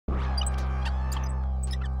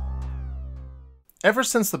Ever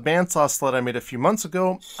since the bandsaw sled I made a few months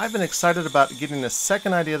ago, I've been excited about getting a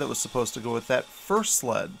second idea that was supposed to go with that first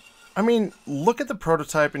sled. I mean, look at the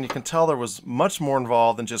prototype and you can tell there was much more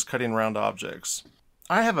involved than just cutting round objects.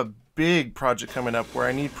 I have a big project coming up where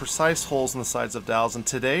I need precise holes in the sides of dowels, and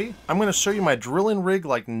today I'm going to show you my drilling rig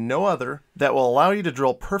like no other that will allow you to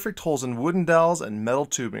drill perfect holes in wooden dowels and metal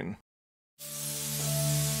tubing.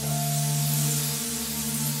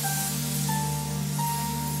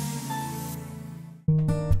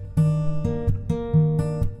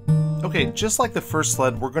 Okay, just like the first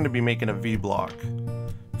sled, we're going to be making a V-block.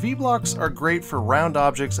 V-blocks are great for round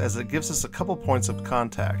objects as it gives us a couple points of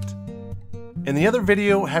contact. In the other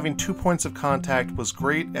video, having 2 points of contact was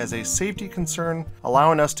great as a safety concern,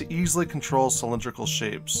 allowing us to easily control cylindrical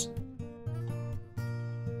shapes.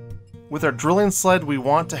 With our drilling sled, we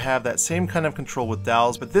want to have that same kind of control with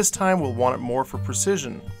dowels, but this time we'll want it more for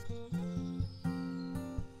precision.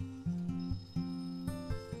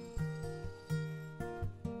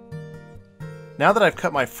 Now that I've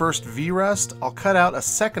cut my first V-rest, I'll cut out a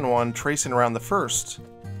second one tracing around the first.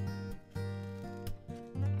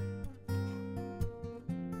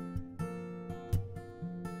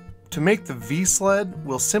 To make the V-sled,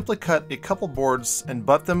 we'll simply cut a couple boards and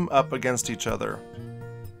butt them up against each other.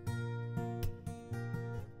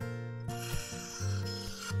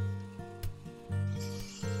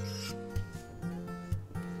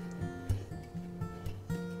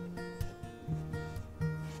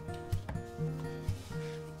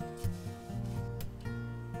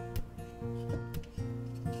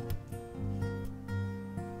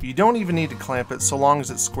 You don't even need to clamp it so long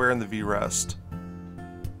as it's square in the V-rest.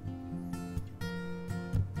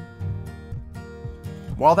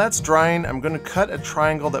 While that's drying, I'm going to cut a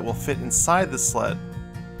triangle that will fit inside the sled.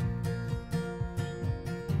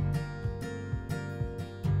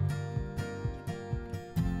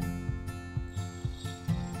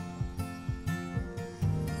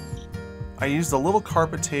 I used a little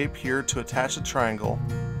carpet tape here to attach the triangle.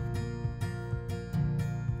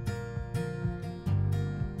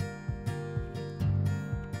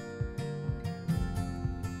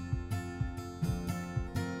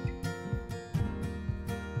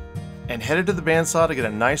 And headed to the bandsaw to get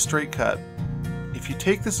a nice straight cut. If you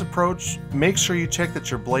take this approach, make sure you check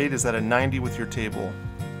that your blade is at a 90 with your table.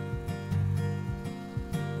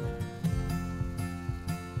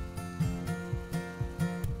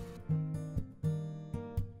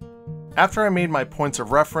 After I made my points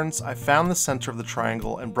of reference, I found the center of the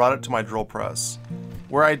triangle and brought it to my drill press,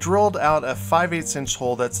 where I drilled out a 5/8 inch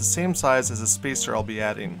hole that's the same size as the spacer I'll be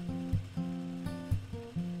adding.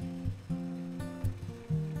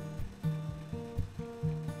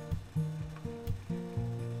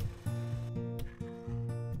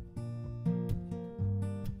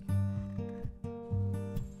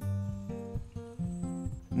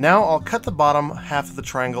 Now I'll cut the bottom half of the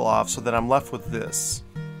triangle off so that I'm left with this.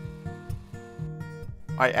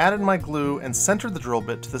 I added my glue and centered the drill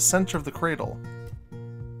bit to the center of the cradle.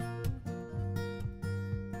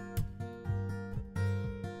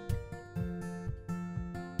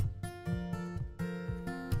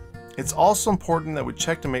 It's also important that we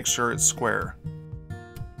check to make sure it's square.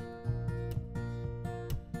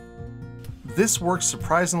 This works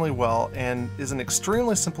surprisingly well and is an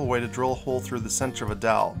extremely simple way to drill a hole through the center of a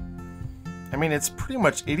dowel. I mean, it's pretty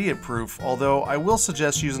much idiot-proof, although I will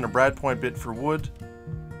suggest using a brad point bit for wood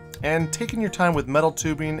and taking your time with metal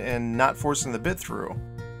tubing and not forcing the bit through.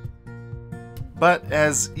 But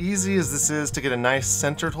as easy as this is to get a nice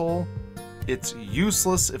centered hole, it's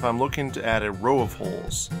useless if I'm looking to add a row of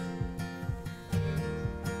holes.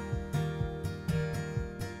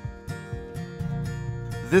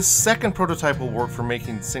 This second prototype will work for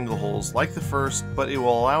making single holes like the first, but it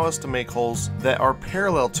will allow us to make holes that are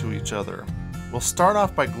parallel to each other. We'll start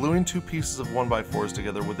off by gluing 2 pieces of 1x4s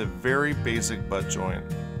together with a very basic butt joint.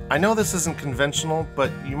 I know this isn't conventional, but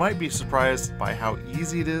you might be surprised by how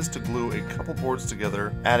easy it is to glue a couple boards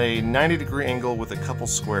together at a 90-degree angle with a couple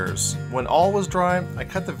squares. When all was dry, I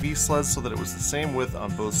cut the V-sled so that it was the same width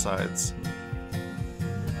on both sides.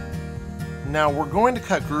 Now we're going to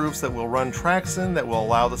cut grooves that will run tracks in that will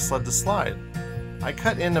allow the sled to slide. I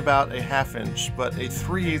cut in about a 1/2 inch, but a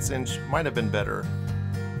 3/8 inch might have been better.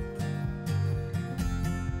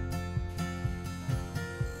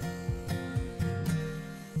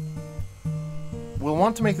 We'll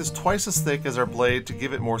want to make this twice as thick as our blade to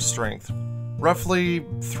give it more strength, roughly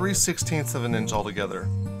 3/16 of an inch altogether.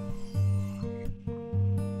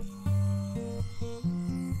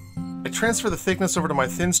 I transfer the thickness over to my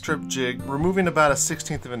thin strip jig, removing about a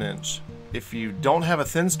 1/16 of an inch. If you don't have a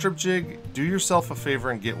thin strip jig, do yourself a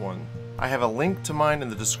favor and get one. I have a link to mine in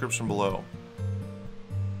the description below.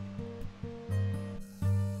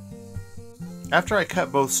 After I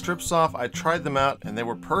cut both strips off, I tried them out and they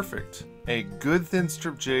were perfect. A good thin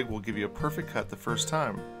strip jig will give you a perfect cut the first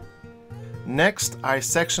time. Next, I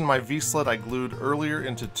sectioned my V-sled I glued earlier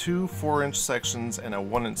into two 4-inch sections and a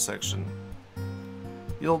 1-inch section.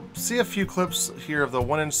 You'll see a few clips here of the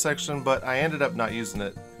 1-inch section, but I ended up not using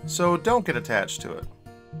it, so don't get attached to it.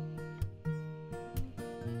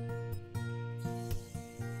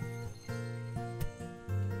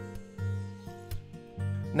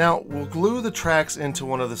 Now, we'll glue the tracks into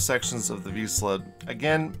one of the sections of the V-sled.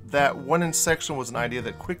 Again, that 1-inch section was an idea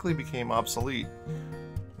that quickly became obsolete.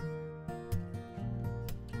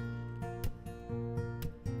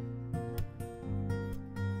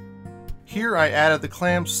 Here I added the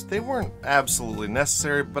clamps. They weren't absolutely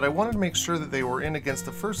necessary, but I wanted to make sure that they were in against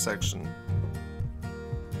the first section.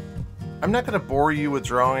 I'm not going to bore you with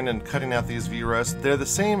drawing and cutting out these V-rests. They're the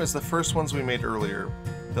same as the first ones we made earlier.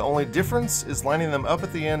 The only difference is lining them up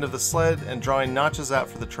at the end of the sled and drawing notches out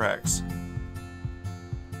for the tracks,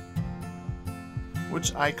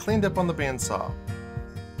 which I cleaned up on the bandsaw.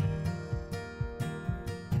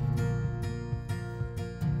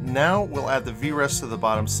 Now we'll add the V-rest to the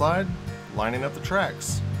bottom side, lining up the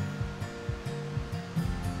tracks.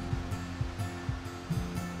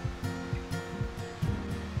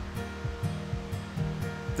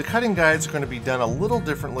 The cutting guides are going to be done a little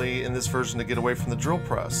differently in this version to get away from the drill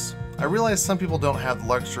press. I realize some people don't have the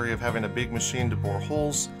luxury of having a big machine to bore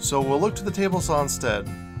holes, so we'll look to the table saw instead.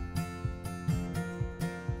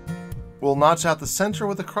 We'll notch out the center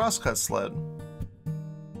with a crosscut sled.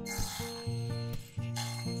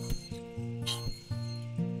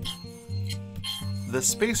 The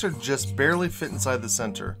spacer just barely fit inside the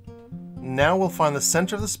center. Now we'll find the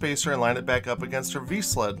center of the spacer and line it back up against our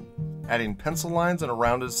V-sled, adding pencil lines and a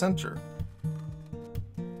rounded center.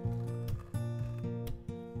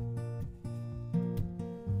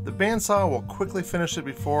 The bandsaw will quickly finish it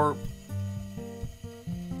before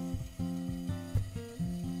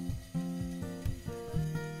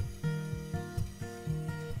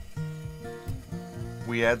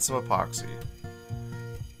we add some epoxy.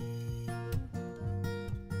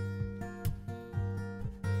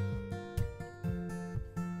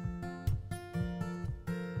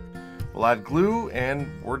 We'll add glue and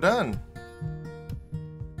we're done.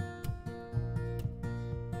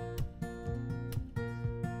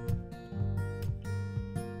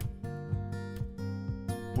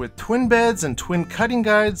 With twin beds and twin cutting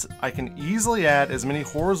guides, I can easily add as many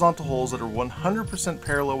horizontal holes that are 100%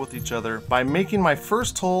 parallel with each other by making my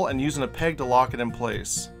first hole and using a peg to lock it in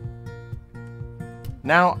place.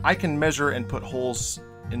 Now I can measure and put holes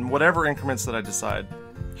in whatever increments that I decide.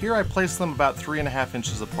 Here I place them about 3.5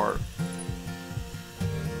 inches apart.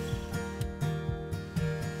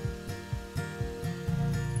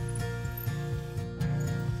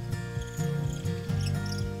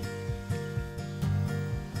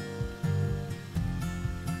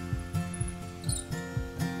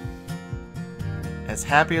 As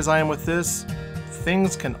happy as I am with this,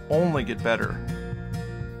 things can only get better.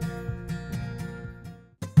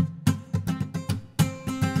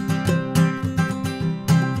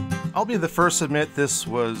 I'll be the first to admit this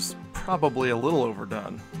was probably a little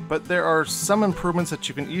overdone, but there are some improvements that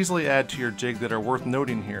you can easily add to your jig that are worth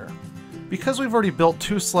noting here. Because we've already built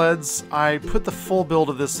 2 sleds, I put the full build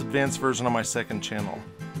of this advanced version on my second channel.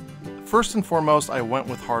 First and foremost, I went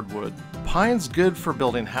with hardwood. Pine's good for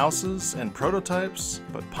building houses and prototypes,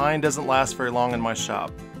 but pine doesn't last very long in my shop.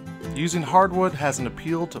 Using hardwood has an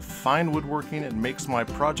appeal to fine woodworking and makes my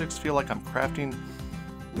projects feel like I'm crafting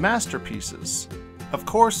masterpieces. Of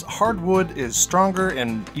course, hardwood is stronger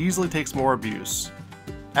and easily takes more abuse.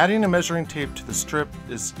 Adding a measuring tape to the strip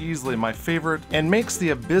is easily my favorite and makes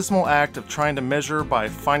the abysmal act of trying to measure by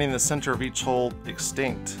finding the center of each hole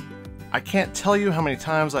extinct. I can't tell you how many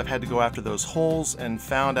times I've had to go after those holes and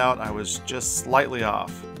found out I was just slightly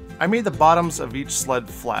off. I made the bottoms of each sled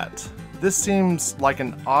flat. This seems like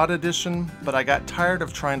an odd addition, but I got tired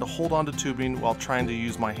of trying to hold on to tubing while trying to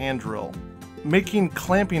use my hand drill. Making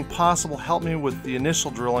clamping possible helped me with the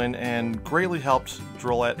initial drilling and greatly helped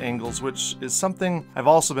drill at angles, which is something I've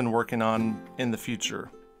also been working on in the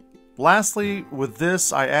future. Lastly, with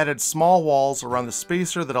this, I added small walls around the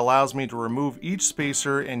spacer that allows me to remove each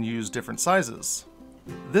spacer and use different sizes.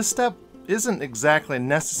 This step isn't exactly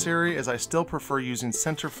necessary, as I still prefer using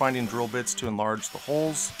center finding drill bits to enlarge the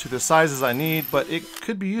holes to the sizes I need, but it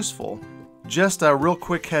could be useful. Just a real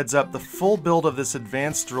quick heads up, the full build of this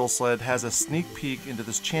advanced drill sled has a sneak peek into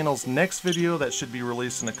this channel's next video that should be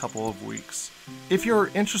released in a couple of weeks. If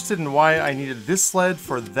you're interested in why I needed this sled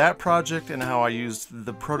for that project and how I used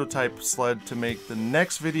the prototype sled to make the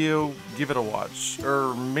next video, give it a watch.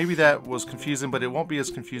 Or maybe that was confusing, but it won't be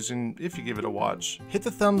as confusing if you give it a watch. Hit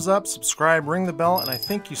the thumbs up, subscribe, ring the bell, and I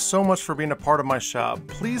thank you so much for being a part of my shop.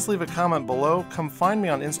 Please leave a comment below, come find me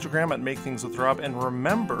on Instagram at MakeThingsWithRob, and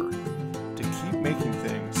remember to keep making things.